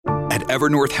At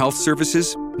Evernorth Health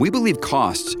Services, we believe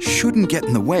costs shouldn't get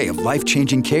in the way of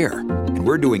life-changing care, and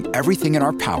we're doing everything in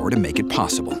our power to make it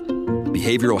possible.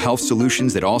 Behavioral health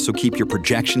solutions that also keep your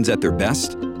projections at their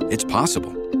best? It's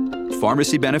possible.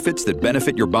 Pharmacy benefits that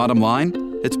benefit your bottom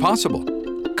line? It's possible.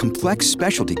 Complex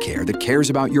specialty care that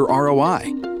cares about your ROI?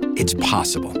 It's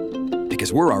possible.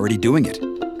 Because we're already doing it.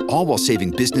 All while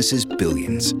saving businesses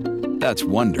billions. That's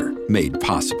Wonder made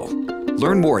possible.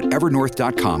 Learn more at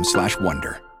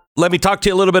evernorth.com/wonder. Let me talk to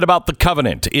you a little bit about The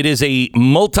Covenant. It is a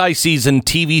multi-season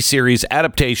TV series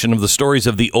adaptation of the stories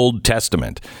of the Old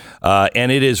Testament.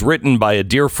 And it is written by a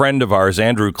dear friend of ours,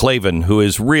 Andrew Klavan, who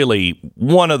is really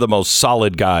one of the most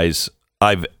solid guys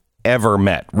I've ever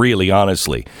met, really,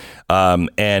 honestly.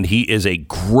 And he is a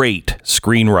great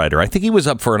screenwriter. I think he was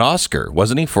up for an Oscar,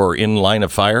 wasn't he, for In Line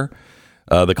of Fire?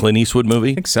 The Clint Eastwood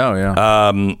movie? I think so,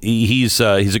 yeah. He's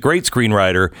a great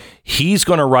screenwriter. He's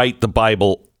going to write the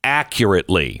Bible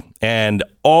accurately, and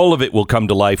all of it will come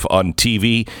to life on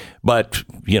TV. But,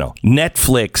 you know,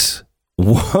 Netflix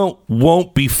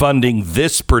won't be funding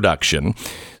this production,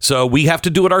 so we have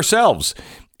to do it ourselves.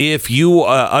 If you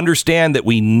understand that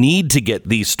we need to get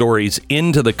these stories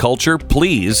into the culture,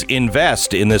 please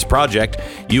invest in this project.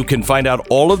 You can find out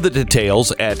all of the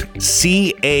details at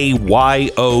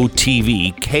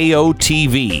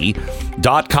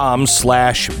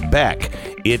CAYOTV.com/Beck.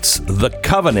 It's The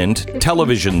Covenant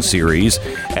television series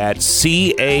at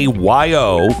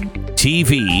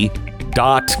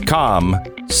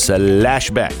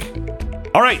CAYOTV.com/Beck.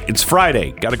 All right, it's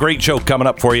Friday. Got a great show coming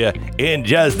up for you in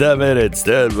just a minute.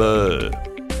 Stand by.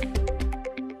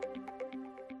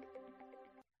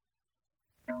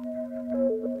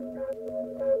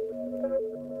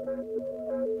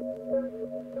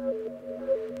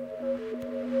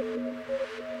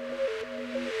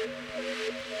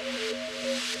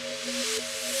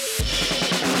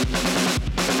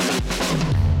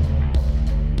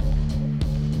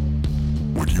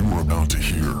 What you are about to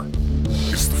hear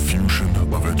is the fusion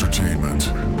of entertainment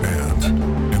and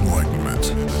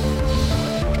enlightenment.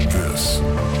 This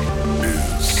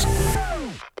is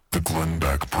the Glenn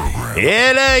Beck Program.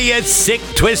 Hello, you sick,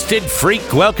 twisted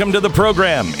freak. Welcome to the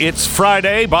program. It's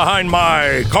Friday. Behind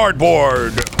my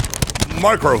cardboard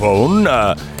microphone,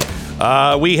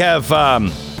 we have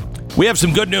some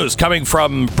good news coming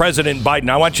from President Biden.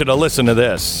 I want you to listen to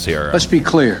this here. Let's be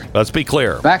clear.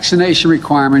 Vaccination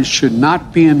requirements should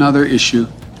not be another issue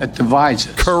that divides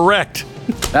us. Correct.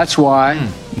 That's why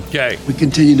we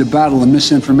continue to battle the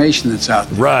misinformation that's out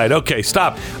there. Right. Okay,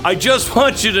 stop. I just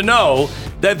want you to know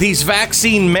that these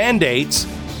vaccine mandates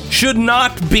should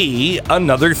not be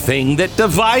another thing that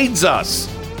divides us.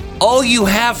 All you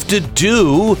have to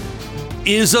do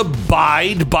is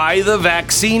abide by the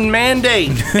vaccine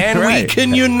mandate, and we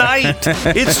can unite.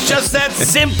 It's just that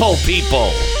simple,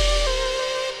 people.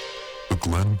 The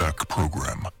Glenn Beck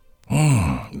Program.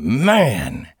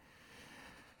 Man,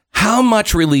 how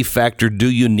much relief factor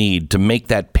do you need to make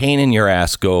that pain in your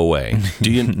ass go away?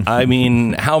 I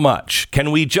mean, how much?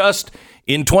 Can we just,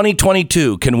 in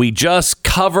 2022, can we just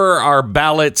cover our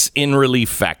ballots in relief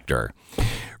factor?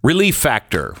 Relief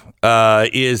factor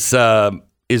is a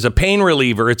pain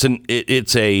reliever. It's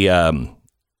a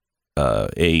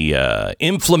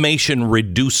inflammation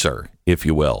reducer, if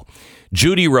you will.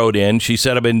 Judy wrote in. She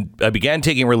said, I began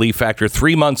taking Relief Factor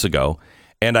 3 months ago,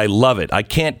 and I love it. I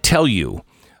can't tell you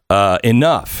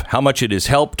enough how much it has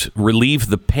helped relieve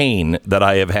the pain that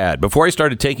I have had. Before I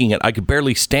started taking it, I could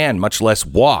barely stand, much less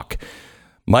walk.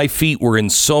 My feet were in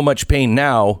so much pain.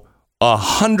 Now,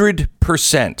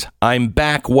 100%. I'm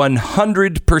back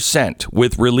 100%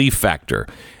 with Relief Factor.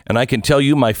 And I can tell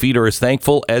you my feet are as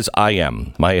thankful as I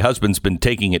am. My husband's been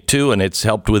taking it too, and it's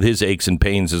helped with his aches and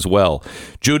pains as well.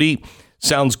 Judy,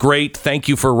 sounds great. Thank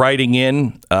you for writing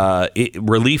in.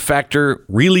 Relief Factor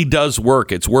really does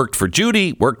work. It's worked for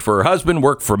Judy, worked for her husband,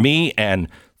 worked for me, and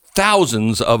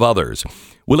thousands of others.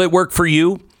 Will it work for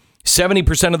you?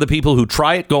 70% of the people who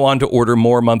try it go on to order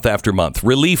more month after month.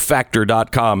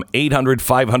 ReliefFactor.com,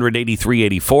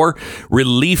 800-500-8384.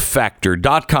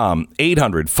 ReliefFactor.com,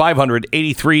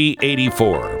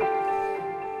 800-500-8384.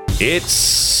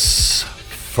 It's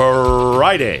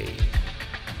Friday.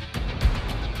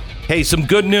 Hey, some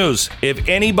good news. If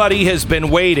anybody has been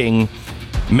waiting,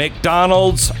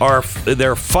 McDonald's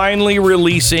they're finally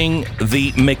releasing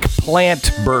the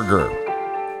McPlant Burger,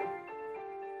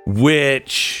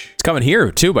 which it's coming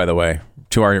here too, by the way,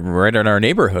 to right in our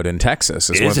neighborhood in Texas.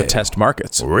 Is one of the test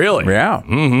markets. Really? Yeah.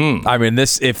 Mm-hmm. I mean,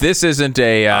 if this isn't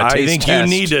a taste I think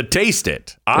test, you need to taste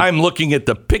it. I'm looking at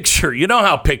the picture. You know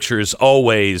how pictures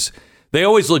always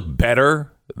look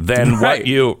better than what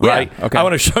you, right? Yeah, okay. I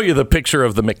want to show you the picture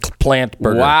of the McPlant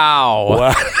burger.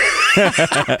 Wow.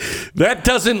 That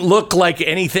doesn't look like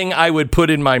anything I would put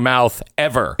in my mouth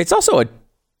ever. It's also a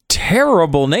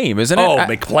terrible name, isn't it? Oh,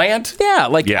 McPlant? Yeah,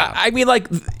 Yeah. I mean, like,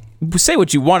 say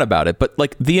what you want about it, but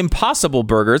like the Impossible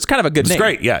Burger, it's kind of a good name. It's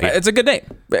great, yeah. It's a good name.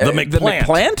 The McPlant. The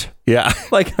McPlant? Yeah.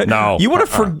 Like, no. You want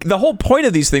to the whole point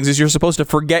of these things is you're supposed to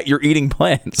forget you're eating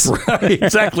plants. Right,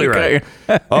 exactly right.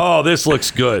 Oh, this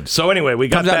looks good. So anyway, we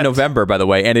got Comes out in November, by the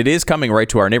way, and it is coming right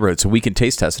to our neighborhood, so we can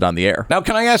taste test it on the air. Now,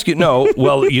 can I ask you? No,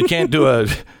 well, you can't do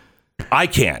I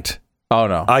can't. Oh,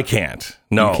 no. I can't.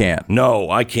 No. You can't. No,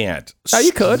 I can't. Oh,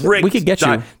 you could. We could get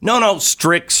you. No,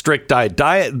 strict diet.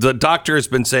 The doctor has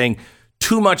been saying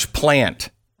too much plant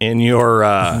in your...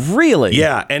 Really?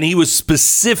 Yeah, and he was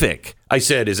specific. I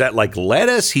said, is that like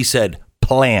lettuce? He said,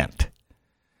 plant.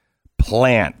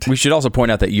 We should also point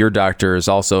out that your doctor is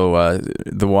also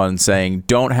the one saying,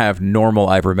 don't have normal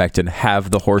ivermectin,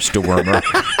 have the horse dewormer.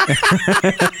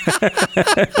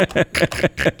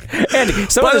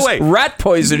 And some of this rat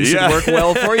poison should work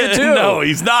well for you, too. No,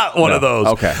 he's not one of those.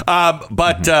 Okay.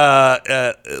 But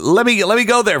let me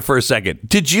go there for a second.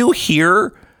 Did you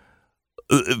hear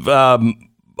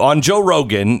on Joe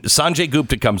Rogan, Sanjay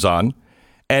Gupta comes on,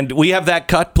 and we have that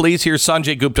cut, please. Here's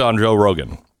Sanjay Gupta on Joe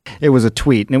Rogan. It was a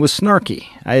tweet, and it was snarky.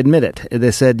 I admit it.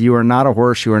 They said, you are not a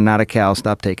horse, you are not a cow,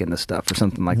 stop taking this stuff, or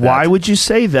something like that. Why would you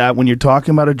say that when you're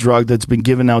talking about a drug that's been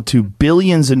given out to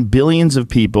billions and billions of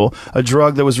people, a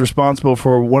drug that was responsible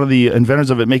for one of the inventors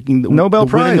of it making Nobel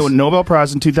Prize. Winning the Nobel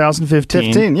Prize in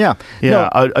 2015. Yeah. Yeah,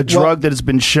 a drug that has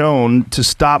been shown to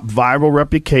stop viral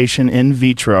replication in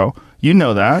vitro. You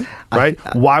know that, right?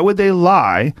 Why would they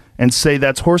lie and say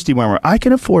that's horse dewormer? I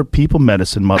can afford people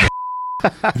medicine, mother.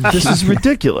 This is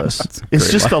ridiculous.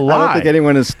 It's just a lie. I don't think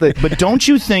anyone is... But don't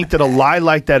you think that a lie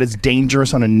like that is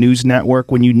dangerous on a news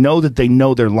network when you know that they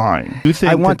know they're lying? Do you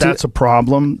think that's a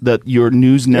problem, that your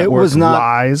news network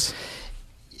lies?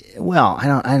 Well, I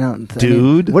don't.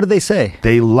 Dude. What did they say?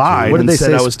 They lied and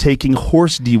said say? I was taking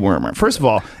horse dewormer. First of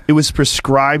all, it was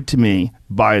prescribed to me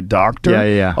by a doctor.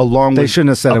 Yeah. Along they with shouldn't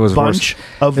have said a it was bunch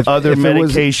of other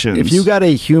medications. If you got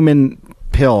a human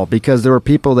pill, because there were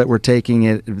people that were taking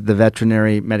it, the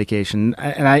veterinary medication,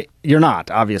 and you're not,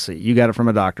 obviously. You got it from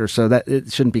a doctor, so that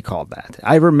it shouldn't be called that.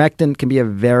 Ivermectin can be a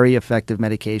very effective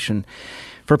medication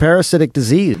for parasitic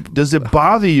disease. Does it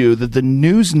bother you that the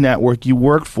news network you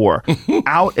worked for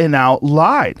out and out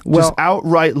lied? Just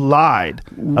outright lied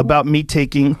about me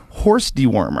taking horse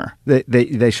dewormer.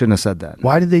 They shouldn't have said that.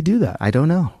 Why did they do that? I don't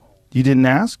know. You didn't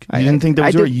ask? You didn't think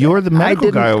that was you're the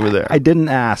medical guy over there. I didn't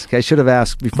ask. I should have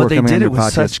asked before coming on your podcast. But they did it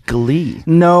with such glee.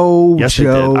 No, yes,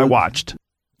 Joe. They did. I watched.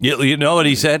 You know what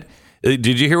he said?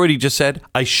 Did you hear what he just said?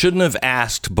 I shouldn't have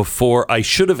asked before. I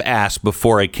should have asked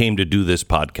before I came to do this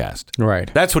podcast.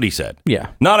 Right. That's what he said.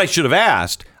 Yeah. Not I should have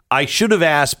asked. I should have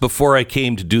asked before I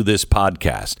came to do this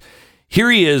podcast.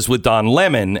 Here he is with Don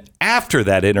Lemon after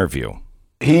that interview.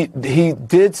 He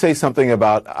did say something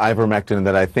about ivermectin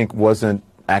that I think wasn't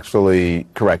actually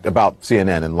correct about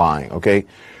CNN and lying, okay?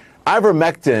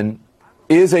 Ivermectin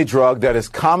is a drug that is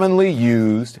commonly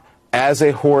used as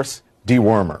a horse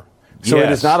dewormer. So It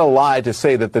is not a lie to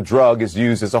say that the drug is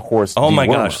used as a horse dewormer. Oh my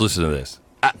gosh, listen to this.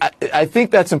 I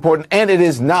think that's important, and it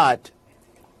is not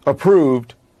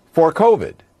approved for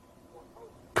COVID.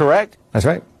 Correct? That's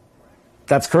right.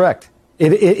 That's correct.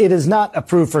 It is not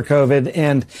approved for COVID,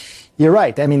 and you're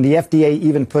right. I mean, the FDA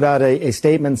even put out a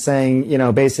statement saying,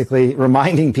 basically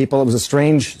reminding people, it was a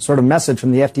strange sort of message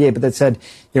from the FDA, but that said,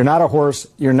 you're not a horse,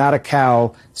 you're not a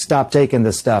cow, stop taking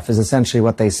this stuff, is essentially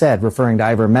what they said, referring to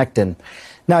ivermectin.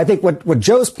 Now, I think what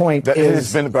Joe's point is...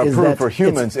 It's been approved for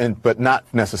humans, but not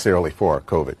necessarily for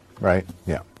COVID, right?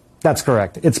 Yeah. That's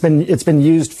correct. It's been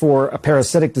used for a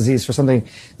parasitic disease, for something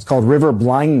it's called river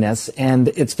blindness, and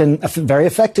it's been very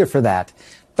effective for that.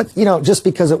 But, just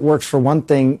because it works for one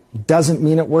thing doesn't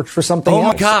mean it works for something else. Oh,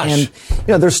 my gosh.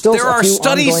 And, there's still there are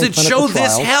studies that show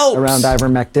this helps around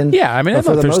ivermectin. Yeah, I mean, but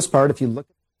for the most part, if you look...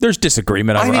 There's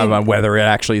disagreement on whether it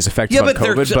actually is effective on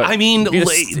COVID. But I mean,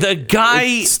 the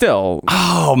guy... Still...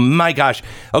 Oh, my gosh.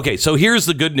 Okay, so here's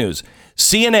the good news.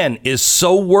 CNN is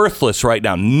so worthless right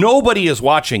now. Nobody is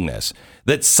watching this.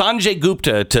 That Sanjay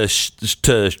Gupta, to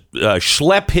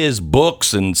schlep his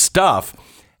books and stuff,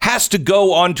 has to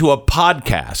go onto a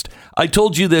podcast. I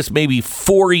told you this maybe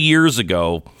 4 years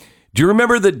ago. Do you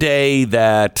remember the day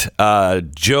that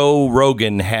Joe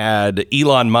Rogan had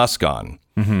Elon Musk on?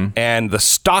 Mm-hmm. And the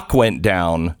stock went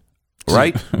down,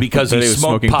 right? Because he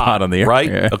smoked pot on the air. Right?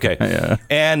 Yeah. Okay. Yeah.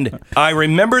 And I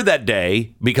remember that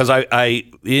day because I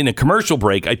in a commercial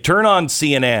break, I turn on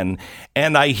CNN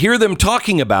and I hear them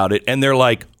talking about it and they're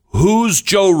like, who's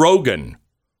Joe Rogan?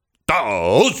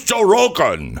 Who's Joe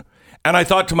Rogan? And I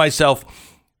thought to myself,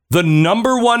 the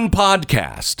number one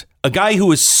podcast, a guy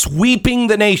who is sweeping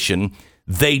the nation,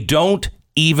 they don't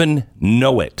even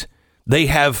know it. They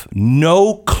have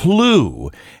no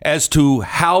clue as to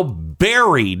how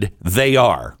buried they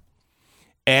are.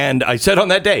 And I said on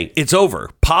that day, it's over.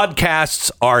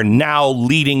 Podcasts are now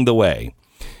leading the way.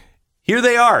 Here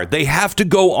they are. They have to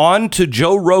go on to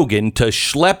Joe Rogan to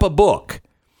schlep a book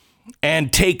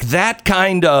and take that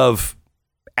kind of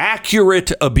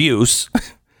accurate abuse.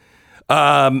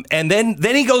 And then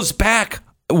he goes back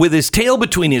with his tail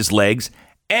between his legs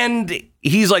and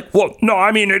he's like, well, no,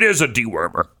 I mean, it is a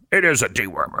dewormer. It is a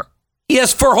dewormer.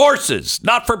 Yes, for horses,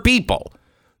 not for people.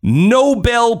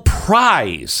 Nobel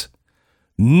Prize.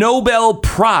 Nobel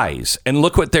Prize. And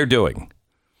look what they're doing.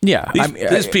 Yeah.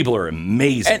 These people are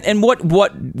amazing. And what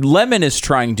Lemon is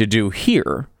trying to do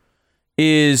here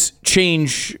is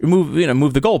move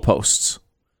the goalposts,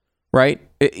 right?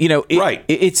 Right.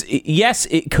 Yes,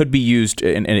 it could be used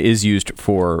and it is used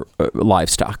for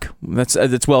livestock.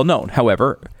 That's well known.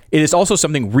 However, it is also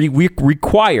something we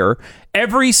require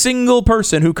every single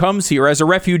person who comes here as a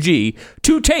refugee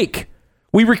to take.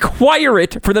 We require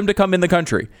it for them to come in the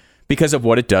country because of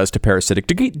what it does to parasitic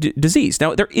disease.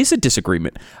 Now, there is a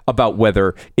disagreement about whether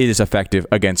it is effective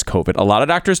against COVID. A lot of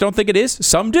doctors don't think it is.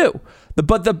 Some do.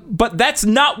 But that's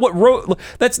not what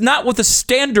the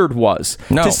standard was.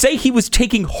 No. To say he was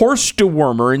taking horse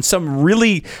dewormer in some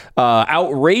really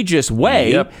outrageous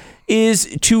way. Yep.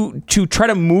 Is to try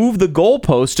to move the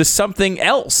goalpost to something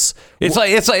else. It's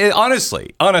like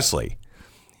honestly,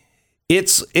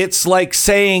 it's like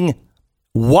saying,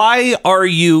 why are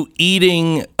you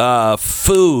eating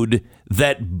food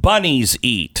that bunnies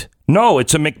eat? No,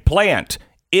 it's a McPlant.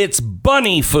 It's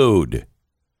bunny food.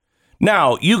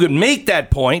 Now, you can make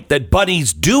that point that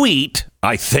bunnies do eat,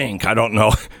 I think. I don't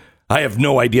know. I have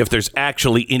no idea if there's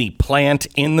actually any plant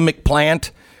in the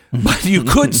McPlant. But you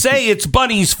could say it's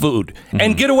bunny's food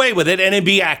and get away with it and it'd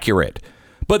be accurate.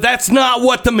 But that's not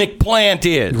what the McPlant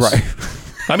is. Right.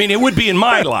 I mean, it would be in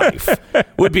my life. I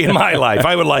would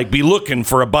be looking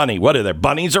for a bunny. What are there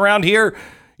bunnies around here?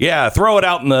 Yeah, throw it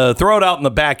out in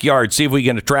the backyard. See if we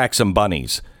can attract some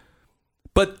bunnies.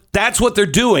 But that's what they're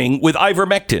doing with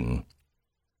ivermectin.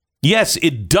 Yes,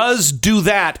 it does do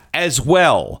that as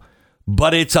well.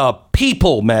 But it's a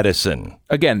people medicine.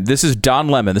 Again, this is Don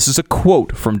Lemon. This is a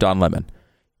quote from Don Lemon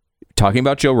talking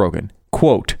about Joe Rogan.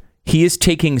 Quote, he is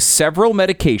taking several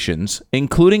medications,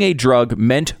 including a drug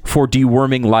meant for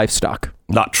deworming livestock.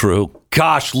 Not true.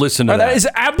 Gosh, listen to that. That is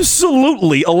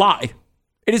absolutely a lie.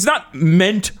 It is not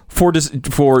meant for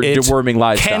deworming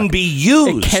livestock. Can be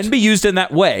used. It can be used in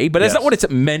that way, but that's not what it's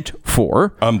meant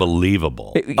for.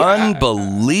 Unbelievable.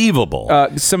 Unbelievable.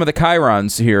 Some of the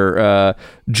chyrons here.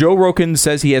 Joe Rogan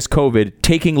says he has COVID,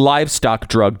 taking livestock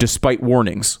drug despite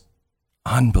warnings.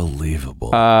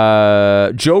 Unbelievable.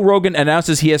 Joe Rogan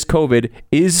announces he has COVID,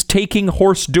 is taking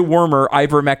horse dewormer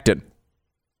ivermectin.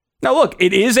 Now, look,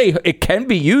 it can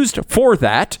be used for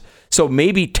that. So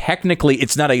maybe technically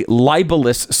it's not a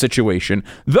libelous situation.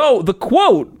 Though the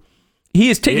quote, he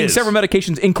is taking several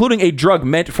medications, including a drug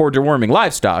meant for deworming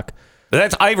livestock.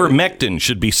 That's ivermectin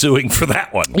should be suing for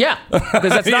that one. Yeah, because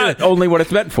that's not only what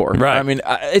it's meant for. Right. I mean,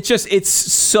 it's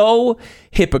so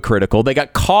hypocritical. They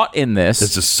got caught in this.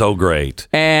 This is so great.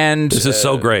 And this is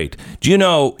so great. Do you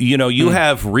know, you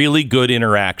have really good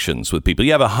interactions with people.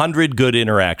 You have 100 good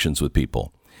interactions with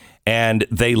people and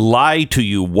they lie to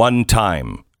you one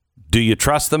time. Do you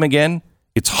trust them again?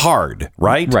 It's hard,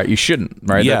 right? Right. You shouldn't.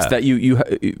 Right. Yeah. That's that you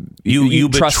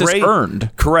trust betray, is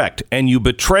earned. Correct. And you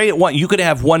betray it. You could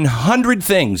have 100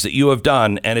 things that you have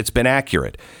done and it's been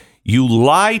accurate. You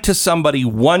lie to somebody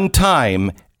one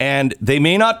time and they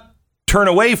may not turn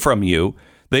away from you.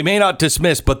 They may not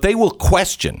dismiss, but they will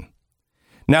question.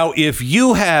 Now, if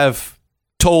you have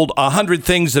told 100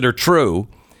 things that are true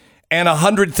and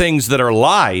 100 things that are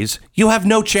lies, you have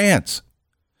no chance.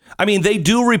 I mean, they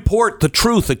do report the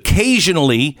truth.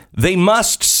 Occasionally, they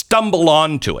must stumble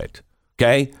onto it.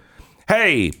 Okay?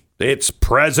 Hey, it's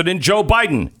President Joe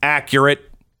Biden.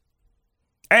 Accurate.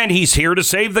 And he's here to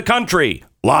save the country.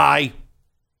 Lie.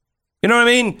 You know what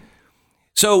I mean?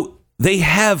 So they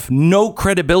have no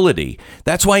credibility.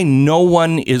 That's why no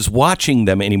one is watching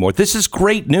them anymore. This is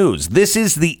great news. This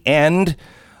is the end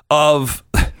of...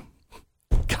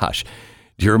 Gosh.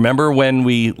 Do you remember when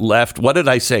we left? What did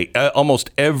I say? Almost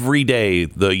every day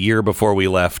the year before we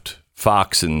left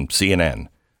Fox and CNN,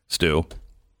 Stu.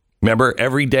 Remember,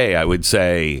 every day I would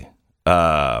say, we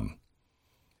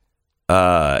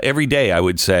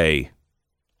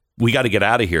got to get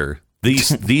out of here.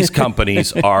 These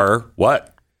companies are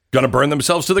what? going to burn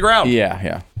themselves to the ground.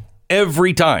 Yeah.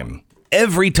 Every time.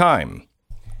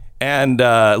 And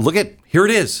look at, here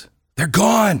it is. They're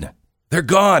gone.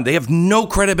 They have no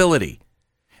credibility.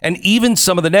 And even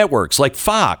some of the networks like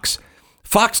Fox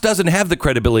doesn't have the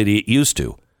credibility it used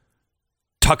to.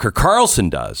 Tucker Carlson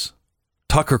does.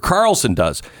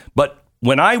 But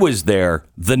when I was there,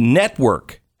 the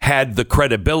network had the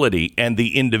credibility and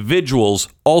the individuals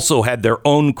also had their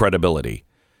own credibility.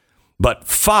 But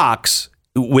Fox,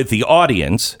 with the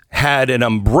audience, had an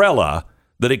umbrella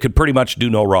that it could pretty much do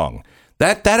no wrong.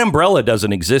 That umbrella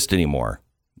doesn't exist anymore.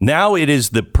 Now it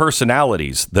is the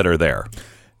personalities that are there.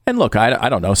 And look, I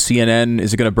don't know. CNN,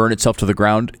 is it going to burn itself to the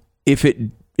ground?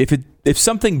 If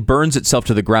something burns itself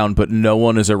to the ground, but no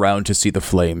one is around to see the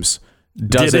flames,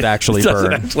 does it actually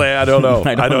burn? I don't know.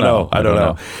 I don't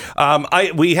know.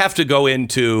 We have to go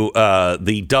into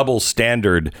the double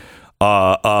standard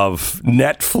of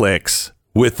Netflix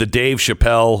with the Dave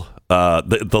Chappelle,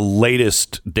 the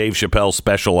latest Dave Chappelle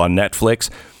special on Netflix.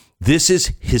 This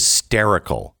is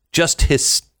hysterical. Just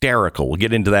hysterical. We'll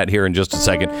get into that here in just a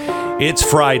second. It's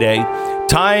Friday.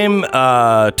 Time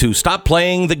to stop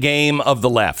playing the game of the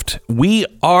left. We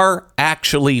are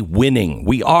actually winning.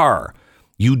 We are.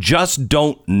 You just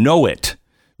don't know it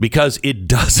because it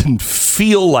doesn't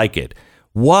feel like it.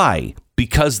 Why?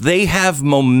 Because they have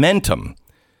momentum.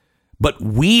 But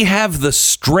we have the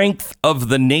strength of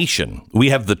the nation. We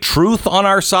have the truth on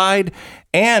our side,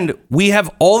 and we have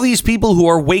all these people who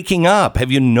are waking up.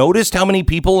 Have you noticed how many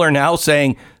people are now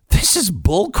saying, this is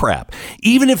bullcrap?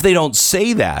 Even if they don't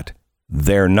say that,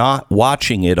 they're not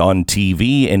watching it on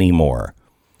TV anymore.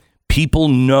 People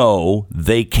know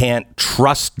they can't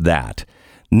trust that.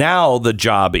 Now the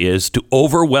job is to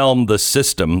overwhelm the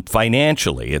system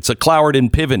financially. It's a Cloward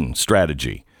and Piven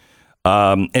strategy.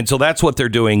 And so that's what they're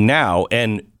doing now.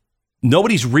 And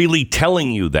nobody's really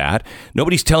telling you that.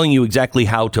 Nobody's telling you exactly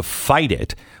how to fight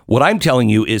it. What I'm telling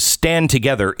you is stand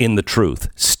together in the truth.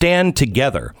 Stand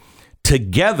together.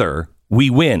 Together, we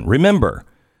win. Remember,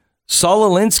 Saul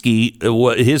Alinsky,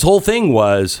 his whole thing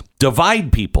was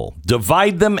divide people,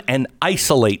 divide them and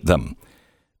isolate them.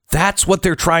 That's what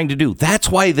they're trying to do. That's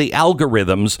why the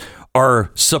algorithms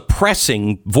are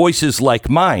suppressing voices like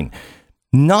mine.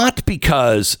 Not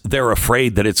because they're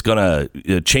afraid that it's going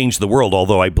to change the world,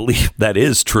 although I believe that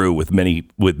is true with many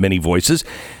voices.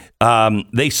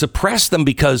 They suppress them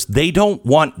because they don't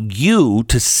want you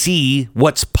to see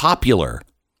what's popular.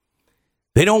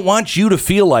 They don't want you to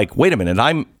feel like, wait a minute,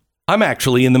 I'm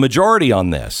actually in the majority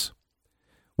on this.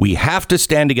 We have to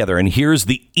stand together. And here's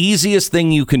the easiest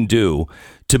thing you can do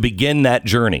to begin that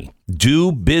journey.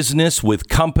 Do business with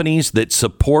companies that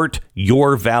support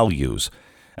your values.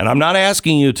 And I'm not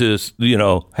asking you to,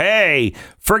 hey,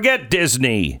 forget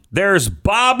Disney. There's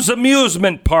Bob's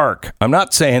Amusement Park. I'm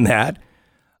not saying that.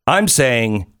 I'm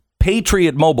saying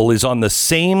Patriot Mobile is on the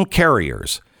same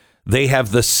carriers. They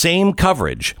have the same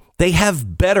coverage. They have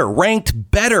ranked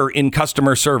better in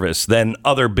customer service than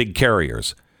other big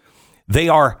carriers. They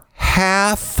are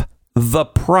half the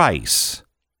price.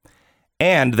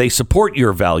 And they support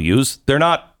your values. They're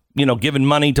not, giving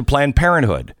money to Planned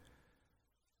Parenthood.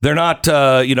 They're not,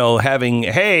 having,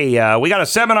 hey, we got a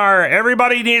seminar.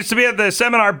 Everybody needs to be at the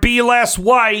seminar. Be less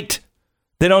white.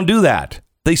 They don't do that.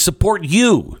 They support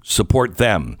you. Support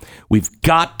them. We've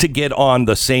got to get on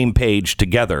the same page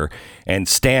together and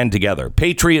stand together.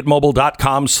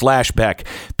 PatriotMobile.com/Beck.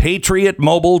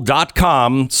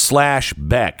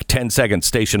 PatriotMobile.com/Beck. 10 seconds.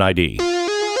 Station ID.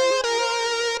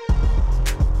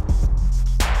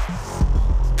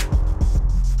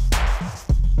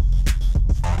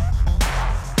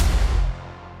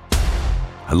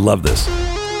 I love this.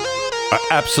 I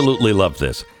absolutely love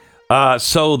this.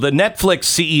 So the Netflix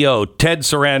CEO, Ted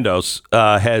Sarandos,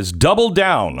 has doubled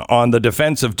down on the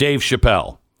defense of Dave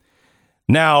Chappelle.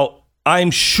 Now,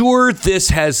 I'm sure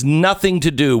this has nothing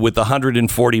to do with the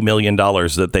 $140 million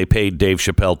that they paid Dave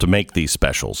Chappelle to make these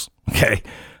specials. Okay?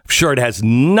 I'm sure it has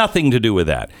nothing to do with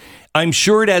that. I'm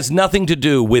sure it has nothing to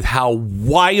do with how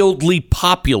wildly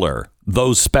popular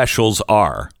those specials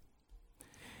are.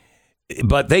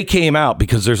 But they came out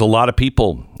because there's a lot of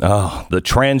people, the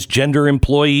transgender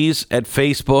employees at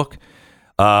Facebook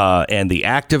and the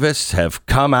activists have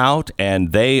come out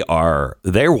and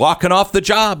they're walking off the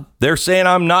job. They're saying,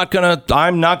 I'm not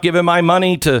giving my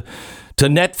money to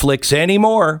Netflix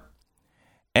anymore.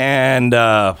 And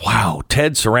wow,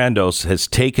 Ted Sarandos has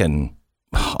taken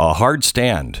a hard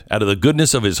stand out of the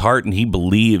goodness of his heart. And he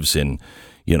believes in,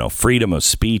 freedom of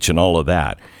speech and all of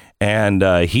that. And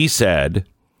he said,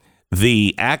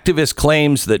 the activist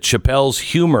claims that Chappelle's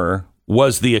humor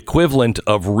was the equivalent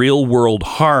of real world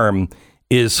harm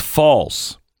is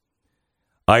false.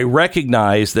 I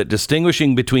recognize that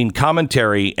distinguishing between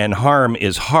commentary and harm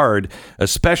is hard,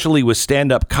 especially with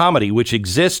stand-up comedy, which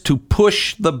exists to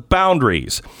push the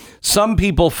boundaries. Some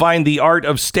people find the art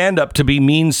of stand-up to be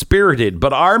mean-spirited,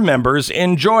 but our members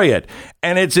enjoy it,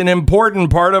 and it's an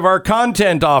important part of our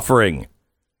content offering.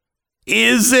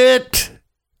 Is it?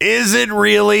 Is it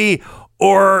really?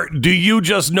 Or do you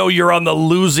just know you're on the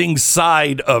losing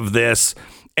side of this,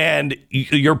 and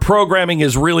your programming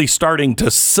is really starting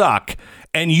to suck,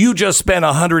 and you just spent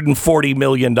 $140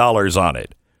 million on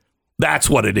it? That's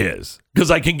what it is.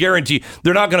 Because I can guarantee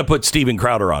they're not going to put Steven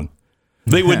Crowder on.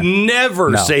 They would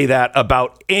never say that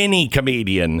about any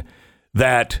comedian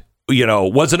that,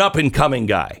 was an up-and-coming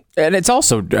guy. And it's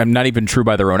also not even true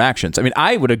by their own actions. I mean,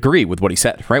 I would agree with what he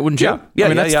said, right? Wouldn't you? Yeah. I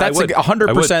mean, that's like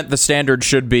 100% the standard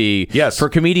should be. Yes. For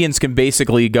comedians can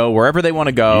basically go wherever they want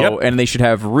to go, and they should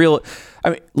have real.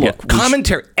 I mean, look,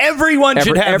 commentary. Everyone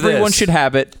should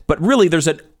have it, but really, there's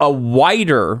a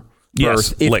wider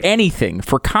berth, if anything,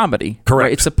 for comedy. Correct.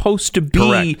 Right? It's supposed to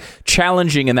be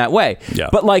challenging in that way. Yeah.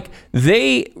 But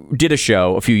they did a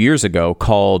show a few years ago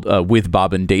called With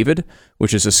Bob and David,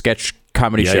 which is a sketch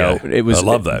comedy show. Yeah. It was I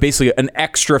love that. Basically an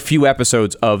extra few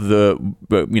episodes of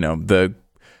the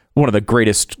one of the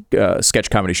greatest sketch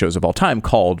comedy shows of all time,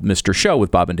 called Mr. Show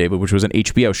with Bob and David, which was an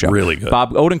HBO show. Really good.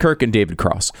 Bob Odenkirk and David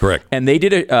Cross. Correct. And they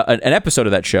did an episode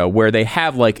of that show where they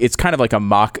have it's kind of like a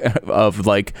mock of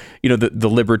the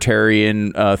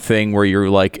libertarian thing where you're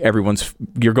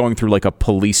you're going through a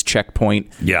police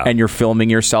checkpoint, and you're filming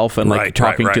yourself and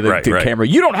talking to the camera.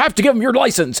 You don't have to give them your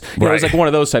license. It was one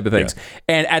of those type of things. Yeah.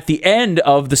 And at the end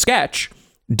of the sketch,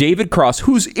 David Cross,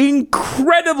 who's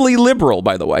incredibly liberal,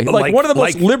 by the way, one of the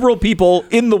most liberal people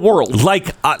in the world,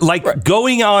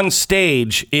 going on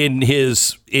stage in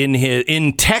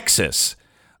Texas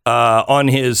on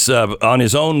his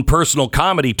own personal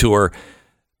comedy tour,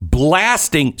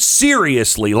 blasting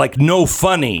seriously, no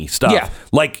funny stuff. Yeah.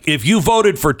 If you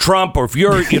voted for Trump, or if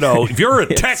you're if you're a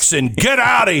Texan, get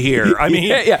out of here. I mean,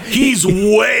 he's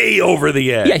way over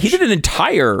the edge. Yeah, he did an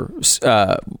entire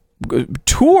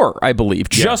tour, I believe,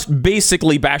 just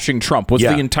basically bashing Trump was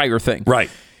the entire thing. Right.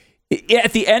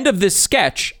 At the end of this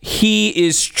sketch, he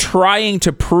is trying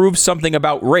to prove something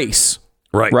about race.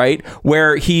 Right.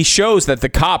 Where he shows that the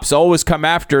cops always come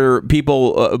after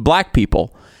people, black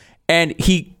people, and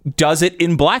he does it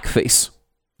in blackface.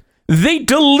 They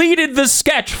deleted the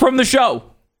sketch from the show.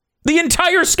 The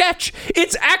entire sketch.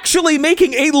 It's actually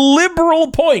making a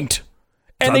liberal point.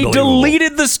 And they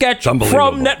deleted the sketch from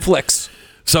Netflix.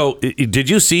 So, did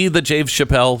you see the Dave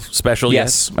Chappelle special yet?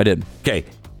 Yes, I did. Okay.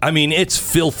 I mean, it's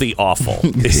filthy awful.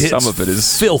 Some of it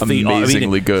is filthy,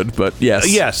 amazingly good, but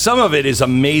yes. Yeah, some of it is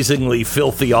amazingly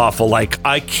filthy awful. I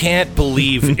can't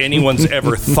believe anyone's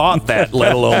ever thought that,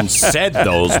 let alone said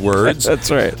those words. That's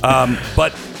right.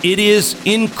 But it is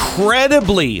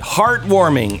incredibly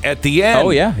heartwarming at the end.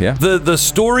 Oh, yeah. The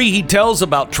story he tells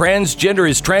about his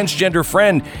transgender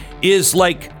friend is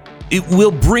it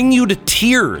will bring you to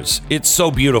tears. It's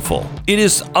so beautiful. It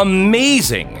is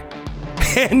amazing.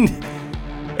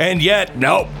 And yet,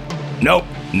 nope,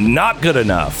 not good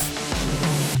enough.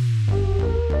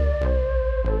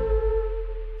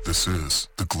 This is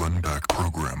the Glenn Beck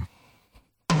Program.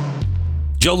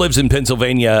 Joe lives in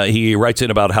Pennsylvania. He writes in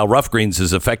about how Rough Greens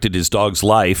has affected his dog's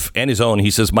life and his own.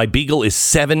 He says, my beagle is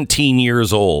 17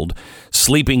 years old,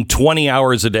 sleeping 20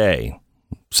 hours a day.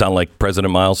 Sound like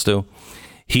President Miles too?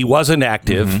 He wasn't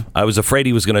active. Mm-hmm. I was afraid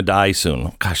he was going to die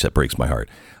soon. Gosh, that breaks my heart.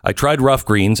 I tried Rough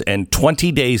Greens, and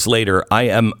 20 days later, I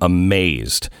am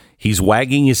amazed. He's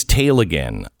wagging his tail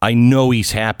again. I know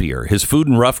he's happier. His food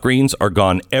and Rough Greens are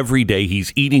gone every day.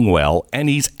 He's eating well, and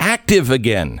he's active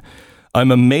again.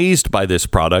 I'm amazed by this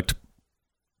product.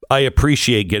 I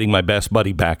appreciate getting my best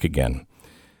buddy back again.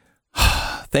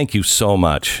 Thank you so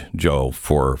much, Joe,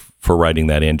 for writing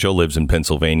that in. Joe lives in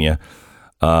Pennsylvania.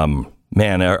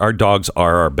 Man, our dogs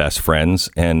are our best friends,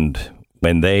 and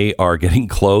when they are getting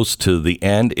close to the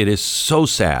end, it is so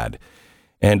sad.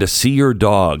 And to see your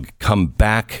dog come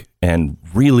back and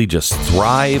really just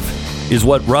thrive is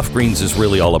what Rough Greens is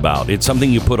really all about. It's something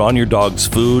you put on your dog's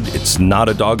food. It's not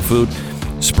a dog food.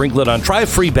 Sprinkle it on. Try a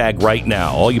free bag right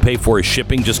now. All you pay for is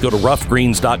shipping. Just go to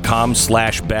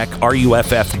roughgreens.com/Beck,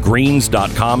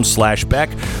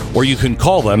 ruffgreens.com/Beck, or you can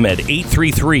call them at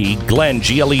 833-GLENN,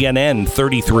 GLENN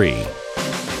 33.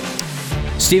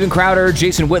 Steven Crowder,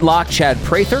 Jason Whitlock, Chad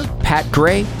Prather, Pat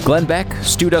Gray, Glenn Beck,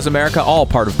 Stu Does America, all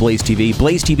part of Blaze TV.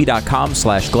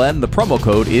 BlazeTV.com/Glenn. The promo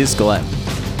code is Glenn.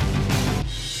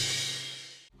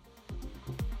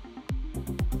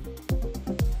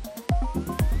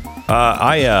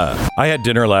 I had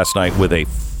dinner last night with a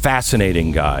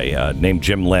fascinating guy named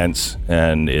Jim Lentz,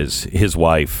 and his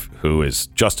wife, who is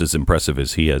just as impressive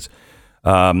as he is.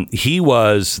 He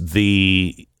was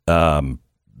the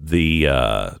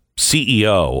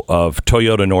CEO of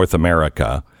Toyota North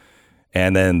America,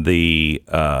 and then the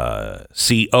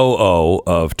COO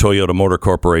of Toyota Motor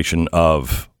Corporation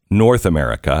of North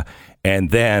America, and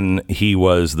then he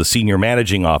was the senior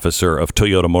managing officer of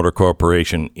Toyota Motor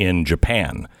Corporation in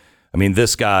Japan. I mean,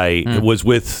 this guy was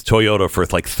with Toyota for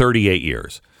like 38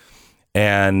 years.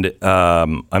 And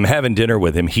I'm having dinner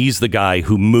with him. He's the guy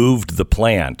who moved the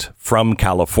plant from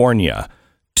California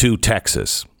to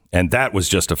Texas. And that was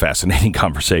just a fascinating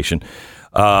conversation.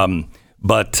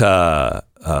 But I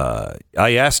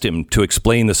asked him to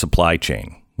explain the supply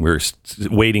chain. We were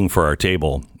waiting for our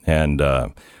table, and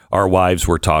our wives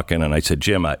were talking. And I said,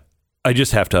 Jim, I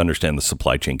just have to understand the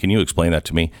supply chain. Can you explain that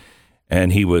to me?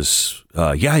 And he was,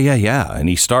 yeah. And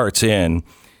he starts in,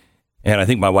 and I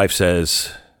think my wife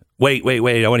says, wait, I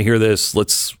want to hear this.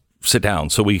 Let's sit down.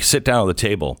 So we sit down at the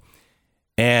table.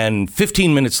 And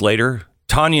 15 minutes later,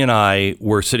 Tanya and I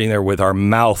were sitting there with our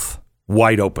mouth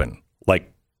wide open, like,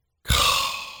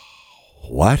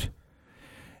 what?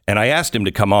 And I asked him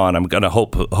to come on. I'm going to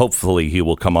hopefully he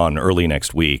will come on early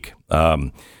next week.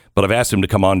 But I've asked him to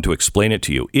come on to explain it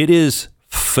to you. It is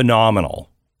phenomenal.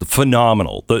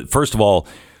 First of all,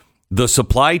 the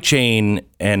supply chain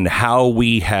and how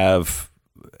we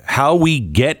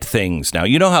get things now.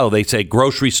 You know how they say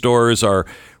grocery stores are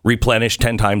replenished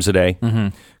 10 times a day? Mm-hmm.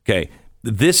 Okay.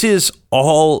 This is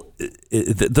all,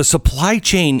 the supply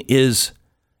chain is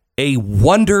a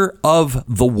wonder of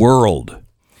the world.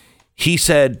 He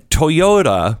said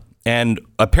Toyota, and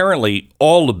apparently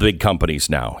all the big companies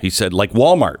now, he said, like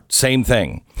Walmart, same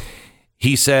thing.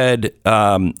 He said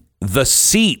the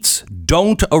seats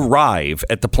don't arrive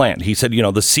at the plant. He said,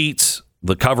 the seats,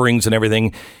 the coverings and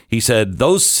everything, he said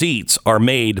those seats are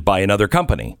made by another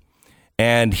company.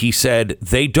 And he said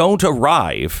they don't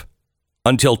arrive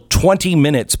until 20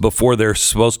 minutes before they're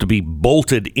supposed to be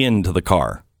bolted into the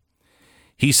car.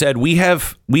 He said we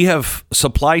have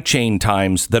supply chain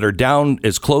times that are down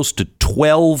as close to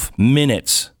 12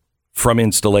 minutes from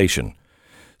installation.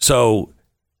 So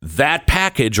that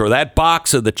package or that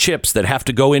box of the chips that have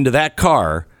to go into that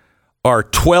car are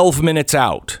 12 minutes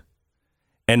out.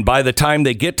 And by the time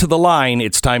they get to the line,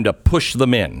 it's time to push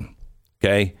them in.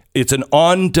 Okay? It's an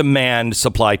on-demand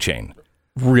supply chain.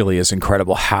 Really is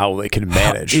incredible how they can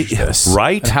manage this.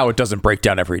 Right? And how it doesn't break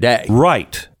down every day.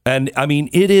 Right. And I mean,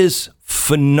 it is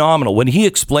phenomenal. When he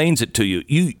explains it to you,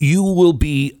 you will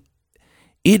be,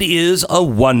 it is a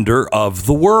wonder of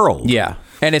the world. Yeah.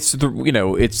 And it's done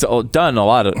in a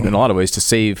lot of ways to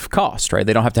save cost, right?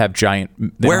 They don't have to have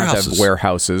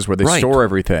warehouses where they store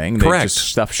everything. Correct.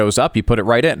 Stuff shows up, you put it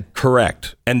right in.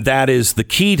 Correct. And that is the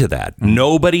key to that. Mm-hmm.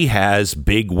 Nobody has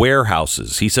big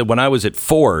warehouses. He said when I was at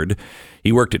Ford,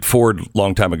 he worked at Ford a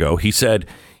long time ago. He said,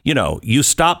 you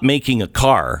stop making a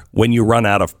car when you run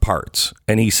out of parts.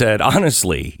 And he said,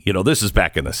 honestly, this is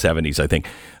back in the 70s, I think,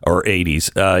 or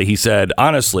 80s. He said,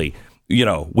 honestly,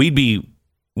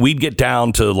 we'd get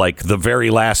down to like the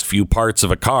very last few parts of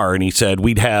a car. And he said,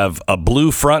 we'd have a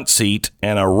blue front seat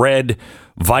and a red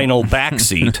vinyl back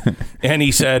seat. And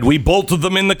he said, we bolted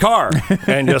them in the car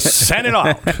and just sent it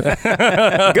off.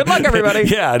 Good luck, everybody.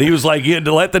 Yeah. And he was like, you had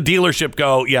to let the dealership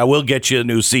go. Yeah, we'll get you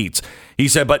new seats. He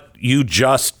said, but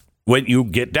when you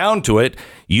get down to it,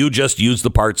 you just use the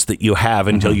parts that you have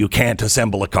until you can't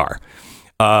assemble a car.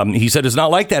 He said, it's not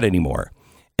like that anymore.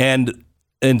 And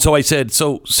so I said,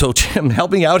 so Jim, help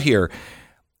me out here.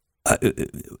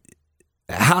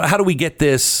 How do we get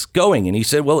this going? And he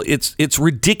said, well, it's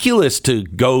ridiculous to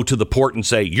go to the port and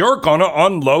say, you're going to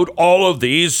unload all of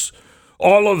these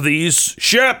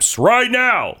ships right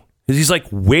now. Because he's like,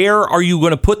 where are you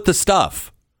going to put the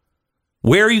stuff?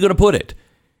 Where are you going to put it?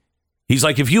 He's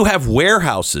like, if you have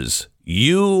warehouses,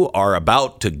 you are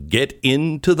about to get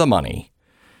into the money.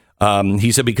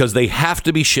 He said, because they have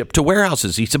to be shipped to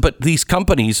warehouses. He said, but these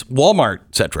companies, Walmart,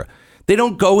 etc., they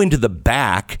don't go into the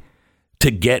back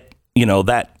to get,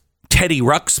 that Teddy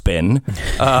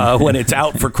Ruxpin when it's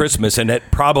out for Christmas. And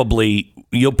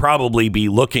you'll probably be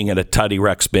looking at a Teddy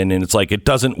Ruxpin and it's like, it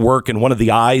doesn't work. And one of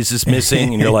the eyes is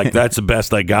missing. And you're like, that's the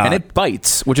best I got. And it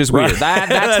bites, which is weird.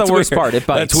 That's the worst part. It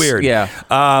bites. That's weird. Yeah.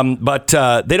 But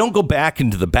they don't go back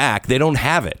into the back. They don't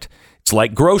have it. It's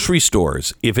like grocery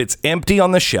stores. If it's empty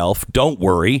on the shelf, don't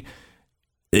worry.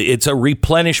 It's a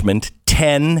replenishment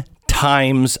 10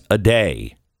 times a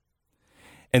day.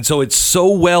 And so it's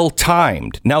so well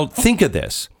timed. Now, think of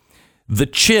this. The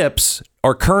chips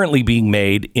are currently being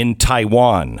made in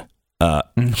Taiwan.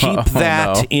 Keep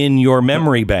that in your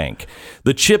memory bank.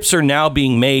 The chips are now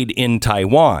being made in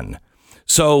Taiwan.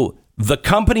 So the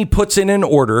company puts in an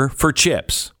order for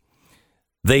chips.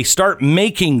 They start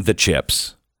making the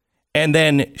chips and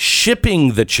then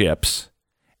shipping the chips,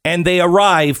 and they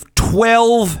arrive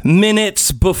 12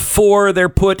 minutes before they're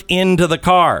put into the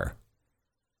car.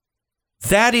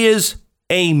 That is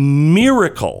a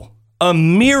miracle. A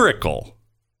miracle.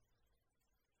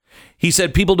 He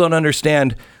said, people don't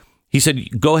understand. He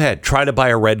said, go ahead, try to buy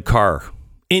a red car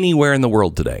anywhere in the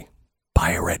world today.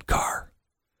 Buy a red car.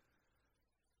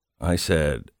 I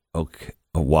said, okay,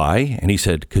 why? And he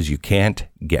said, because you can't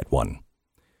get one.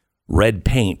 Red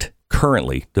paint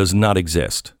currently does not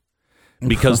exist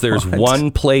because there's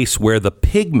one place where the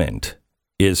pigment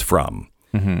is from.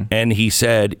 Mm-hmm. And he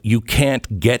said, you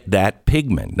can't get that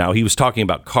pigment. Now, he was talking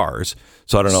about cars,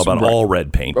 so I don't know about all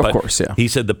red paint. But of course, yeah. He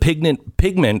said the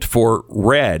pigment for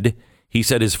red, he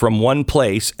said, is from one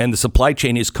place, and the supply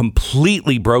chain is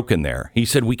completely broken there. He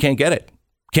said, we can't get it.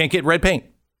 Can't get red paint.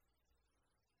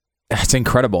 That's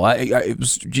incredible.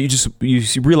 You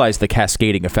realize the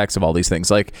cascading effects of all these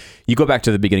things. Like, you go back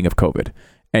to the beginning of COVID,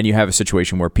 and you have a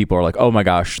situation where people are like, oh my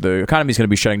gosh, the economy is going to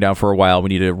be shutting down for a while. We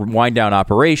need to wind down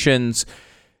operations.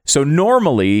 So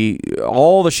normally,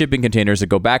 all the shipping containers that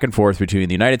go back and forth between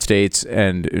the United States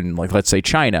and like, let's say,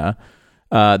 China,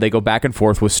 they go back and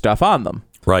forth with stuff on them.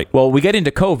 Right. Well, we get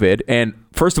into COVID, and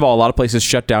first of all, a lot of places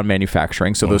shut down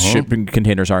manufacturing, so those shipping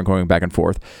containers aren't going back and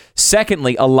forth.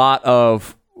 Secondly, a lot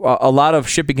of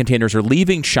shipping containers are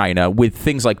leaving China with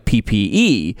things like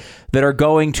PPE that are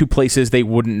going to places they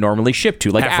wouldn't normally ship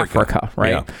to, like Africa,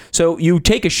 right? Yeah. So you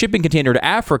take a shipping container to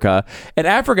Africa, and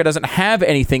Africa doesn't have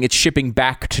anything it's shipping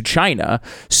back to China.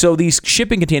 So these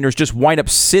shipping containers just wind up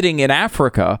sitting in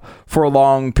Africa for a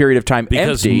long period of time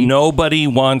because empty. Nobody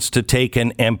wants to take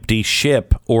an empty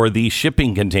ship or these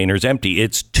shipping containers empty.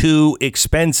 It's too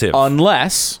expensive.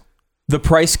 Unless the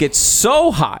price gets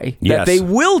so high that they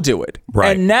will do it.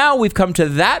 Right. And now we've come to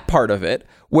that part of it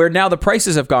where now the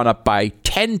prices have gone up by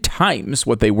 10 times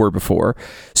what they were before.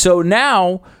 So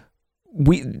now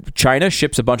China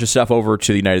ships a bunch of stuff over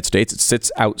to the United States. It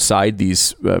sits outside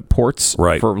these ports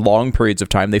for long periods of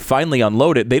time. They finally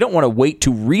unload it. They don't want to wait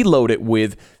to reload it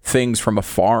with things from a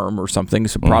farm or something,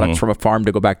 some products from a farm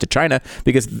to go back to China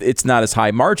because it's not as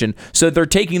high margin. So they're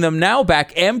taking them now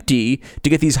back empty to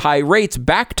get these high rates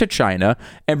back to China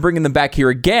and bringing them back here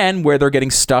again where they're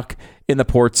getting stuck in the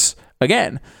ports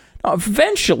again. Now,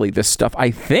 eventually, this stuff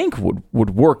I think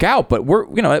would work out, but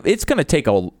it's going to take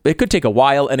it could take a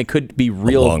while, and it could be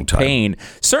real long time. Pain.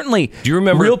 Certainly, do you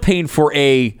remember real pain for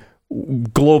a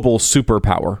global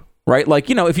superpower, right? Like,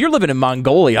 if you're living in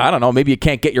Mongolia, I don't know, maybe you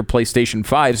can't get your PlayStation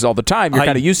 5s all the time. You're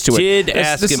kind of used to it.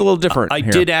 This is a little different. I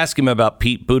did ask him about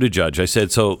Pete Buttigieg. I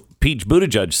said, so Pete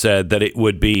Buttigieg said that it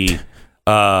would be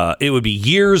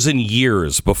years and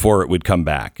years before it would come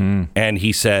back, and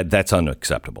he said that's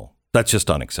unacceptable. That's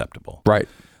just unacceptable. Right.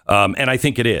 And I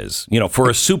think it is. For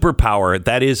a superpower,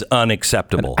 that is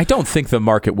unacceptable. I don't think the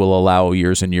market will allow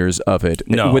years and years of it.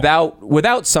 No.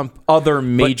 Without some other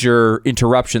major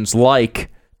interruptions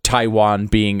like Taiwan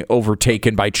being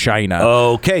overtaken by China.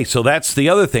 Okay, so that's the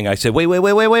other thing. I said, wait.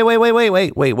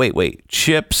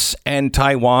 Chips and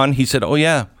Taiwan? He said, oh,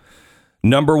 yeah.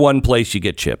 Number one place you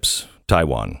get chips,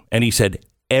 Taiwan. And he said,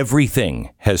 everything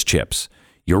has chips.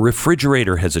 Your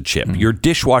refrigerator has a chip. Your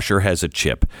dishwasher has a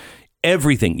chip.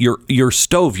 Everything. Your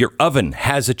stove, your oven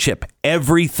has a chip.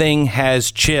 Everything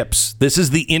has chips. This is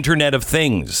the Internet of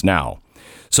Things now.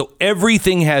 So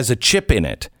everything has a chip in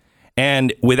it.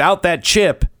 And without that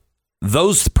chip,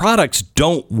 those products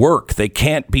don't work. They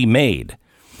can't be made.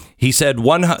 He said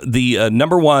the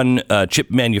number one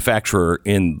chip manufacturer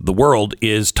in the world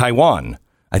is Taiwan.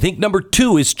 I think number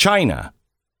two is China.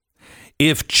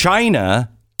 If China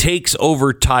takes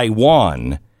over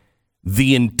Taiwan,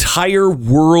 the entire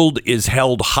world is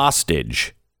held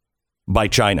hostage by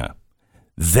China.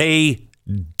 They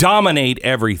dominate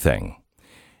everything.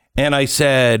 And I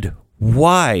said,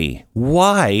 why?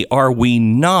 Why are we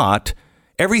not?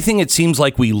 Everything it seems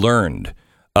like we learned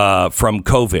from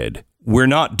COVID, we're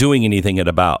not doing anything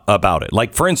about it.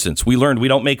 Like, for instance, we learned we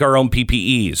don't make our own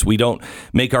PPEs. We don't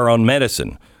make our own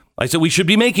medicine. I said we should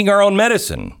be making our own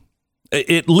medicine.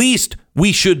 At least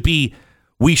we should be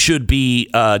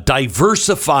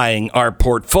diversifying our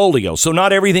portfolio. So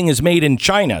not everything is made in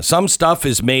China. Some stuff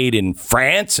is made in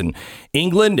France and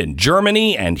England and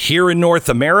Germany and here in North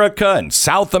America and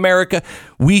South America.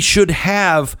 We should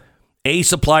have A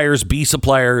suppliers, B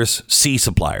suppliers, C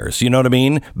suppliers. You know what I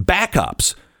mean?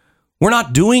 Backups. We're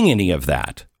not doing any of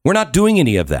that.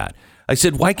 I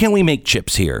said, why can't we make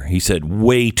chips here? He said,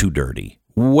 way too dirty.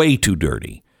 way too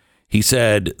dirty. He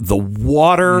said the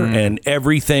water and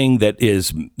everything that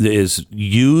is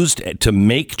used to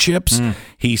make chips.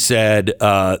 He said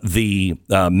the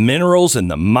minerals and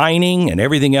the mining and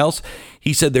everything else.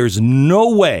 He said there's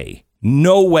no way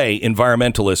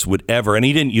environmentalists would ever, and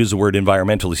he didn't use the word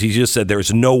environmentalists. He just said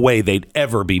there's no way they'd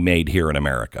ever be made here in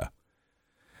America.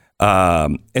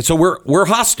 And so we're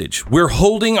hostage. We're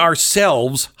holding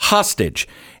ourselves hostage.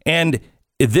 And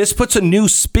this puts a new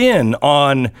spin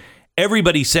on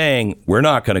everybody saying we're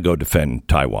not going to go defend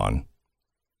Taiwan.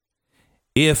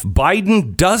 If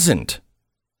Biden doesn't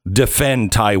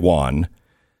defend Taiwan,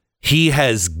 he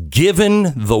has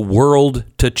given the world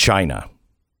to China.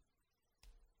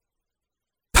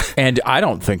 And I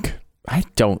don't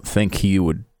think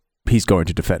he's going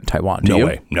to defend Taiwan. No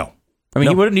way. No. I mean,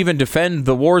 he wouldn't even defend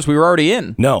the wars we were already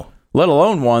in. No. Let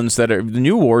alone ones that are the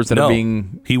new wars that are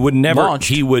being he would never launched.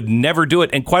 He would never do it.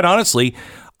 And quite honestly,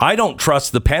 I don't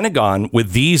trust the Pentagon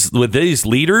with these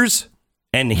leaders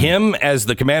and him as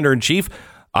the commander in chief.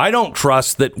 I don't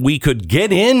trust that we could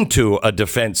get into a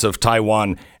defense of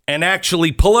Taiwan and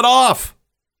actually pull it off.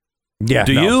 Yeah.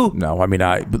 Do you? No. I mean,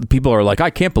 people are like,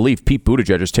 I can't believe Pete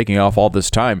Buttigieg is taking off all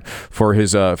this time for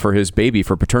his baby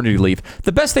for paternity leave.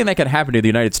 The best thing that can happen to the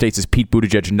United States is Pete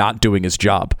Buttigieg not doing his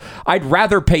job. I'd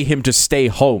rather pay him to stay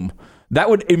home. That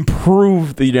would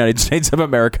improve the United States of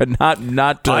America,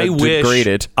 not degrade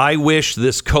it. I wish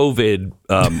this COVID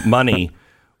money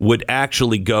would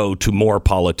actually go to more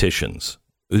politicians.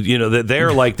 You know,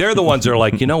 they're the ones that are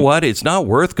like, you know what? It's not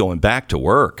worth going back to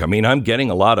work. I mean, I'm getting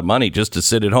a lot of money just to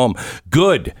sit at home.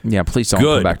 Good. Yeah, please don't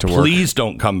come back to work. Please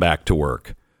don't come back to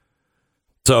work.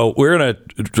 So we're going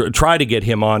to try to get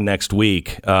him on next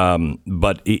week.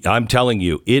 But I'm telling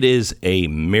you, it is a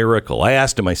miracle. I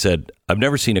asked him, I said, I've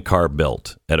never seen a car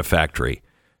built at a factory.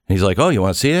 And he's like, oh, you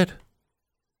want to see it?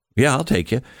 Yeah, I'll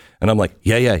take you. And I'm like,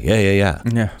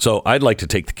 yeah. So I'd like to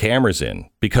take the cameras in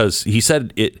because he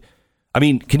said it. I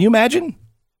mean, can you imagine?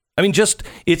 I mean,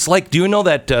 it's like, do you know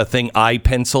that thing,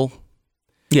 iPencil?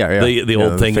 Yeah. The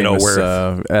old thing, famous,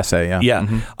 where essay, Yeah,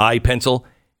 iPencil.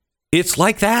 It's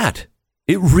like that.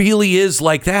 It really is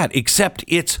like that, except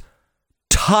it's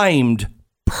timed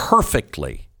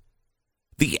perfectly.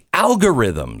 The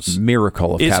algorithms.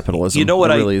 Miracle of capitalism. You know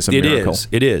what? It really is a miracle.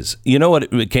 It is. You know what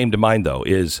came to mind, though,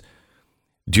 is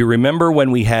do you remember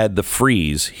when we had the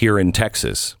freeze here in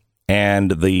Texas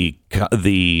and the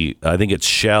I think it's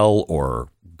Shell or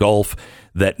Gulf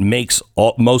that makes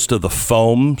most of the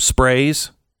foam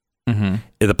sprays? Mm-hmm.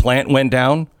 The plant went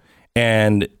down.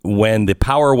 And when the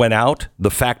power went out,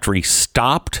 the factory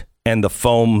stopped and the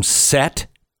foam set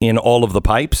in all of the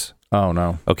pipes. Oh,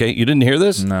 no. Okay. You didn't hear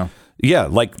this? No. Yeah.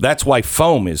 Like that's why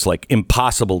foam is like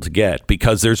impossible to get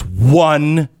because there's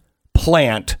one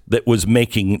plant that was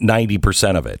making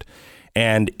 90% of it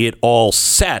and it all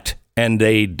set and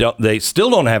they still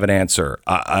don't have an answer.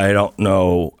 I don't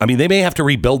know. I mean, they may have to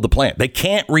rebuild the plant. They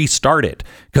can't restart it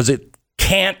because it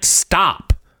can't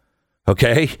stop.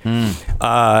 Okay.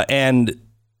 And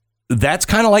that's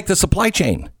kind of like the supply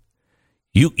chain.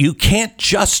 You can't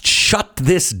just shut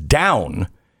this down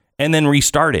and then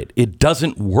restart it. It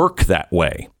doesn't work that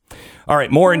way. All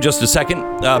right. More in just a second.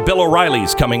 Bill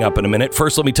O'Reilly's coming up in a minute.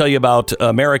 First, let me tell you about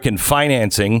American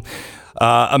financing.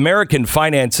 American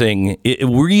financing, it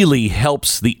really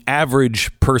helps the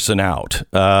average person out.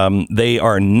 They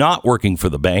are not working for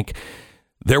the bank.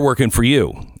 They're working for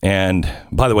you. And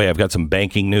by the way, I've got some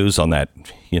banking news on that,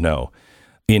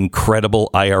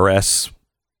 incredible IRS,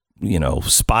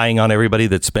 spying on everybody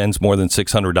that spends more than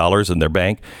 $600 in their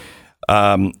bank.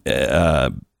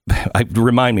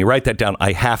 Remind me, write that down.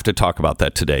 I have to talk about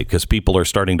that today because people are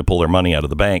starting to pull their money out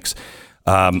of the banks.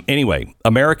 Anyway,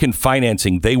 American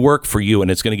financing, they work for you,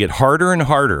 and it's going to get harder and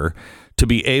harder to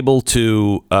be able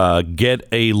to get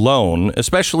a loan,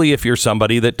 especially if you're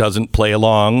somebody that doesn't play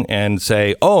along and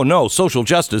say, oh, no, social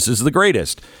justice is the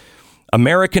greatest.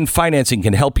 American financing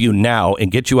can help you now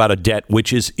and get you out of debt,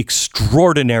 which is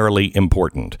extraordinarily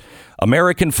important.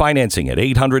 American financing at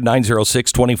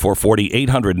 800-906-2440,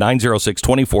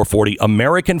 800-906-2440,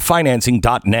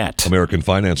 AmericanFinancing.net. American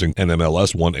Financing,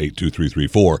 NMLS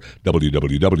 182334,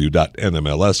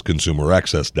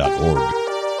 www.nmlsconsumeraccess.org.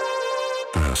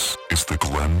 This is the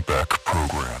Glenn Beck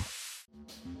Program.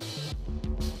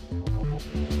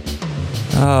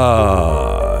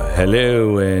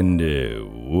 Hello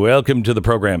and welcome to the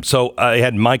program. So I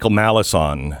had Michael Malice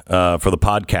on for the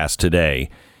podcast today.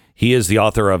 He is the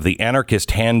author of The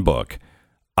Anarchist Handbook.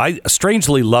 I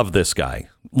strangely love this guy.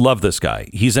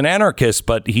 He's an anarchist,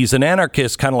 but he's an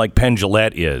anarchist kind of like Penn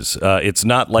Jillette is. It's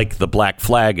not like the Black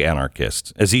Flag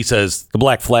anarchist. As he says, the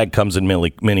Black Flag comes in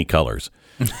many colors.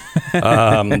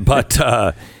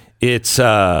 But he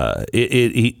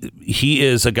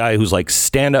is a guy who's like,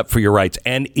 stand up for your rights.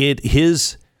 And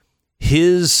his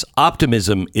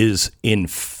optimism is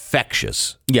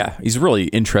infectious. Yeah, he's a really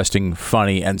interesting,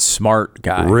 funny, and smart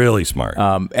guy. Really smart.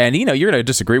 And you're going to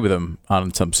disagree with him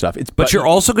on some stuff. But you're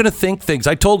also going to think things.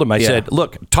 I told him, I said,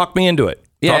 look, talk me into it.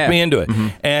 Talk me into it. Mm-hmm.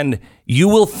 And you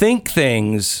will think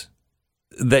things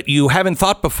that you haven't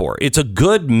thought before. It's a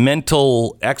good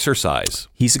mental exercise.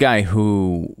 He's a guy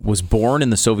who was born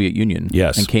in the Soviet Union.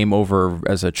 Yes. And came over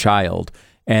as a child.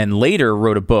 And later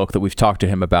wrote a book that we've talked to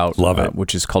him about. Love it.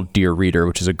 Which is called Dear Reader,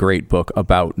 which is a great book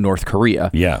about North Korea.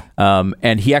 Yeah.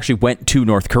 And he actually went to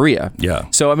North Korea. Yeah.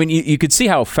 So, I mean, you could see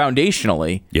how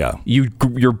foundationally, yeah,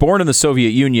 you're born in the Soviet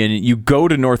Union, you go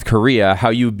to North Korea, how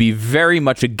you'd be very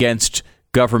much against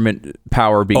government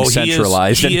power being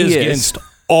centralized. He is against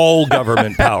all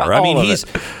government power. I mean,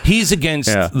 he's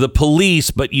against the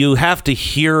police, but you have to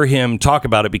hear him talk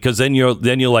about it, because then you're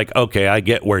like, okay, I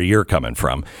get where you're coming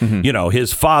from. Mm-hmm.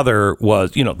 His father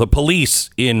was, the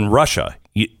police in Russia.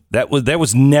 That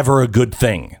was never a good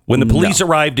thing. When the police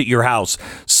arrived at your house,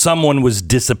 someone was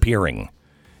disappearing.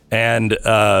 And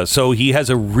so he has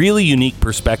a really unique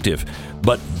perspective,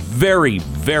 but very,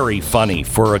 very funny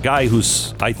for a guy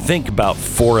who's, I think, about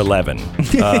 4'11".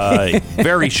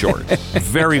 Very short.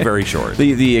 Very, very short.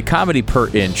 The comedy per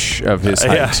inch of his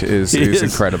height is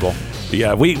incredible.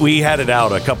 Yeah, we had it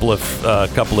out a couple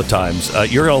of times.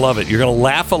 You're going to love it. You're going to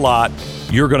laugh a lot.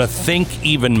 You're going to think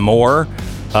even more.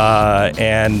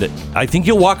 And I think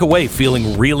you'll walk away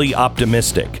feeling really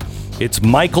optimistic. It's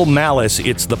Michael Malice.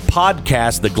 It's the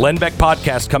podcast. The Glenn Beck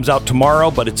podcast comes out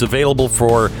tomorrow, but it's available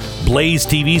for Blaze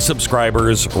TV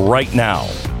subscribers right now.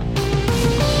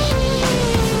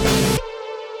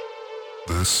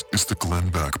 This is the Glenn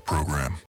Beck Program.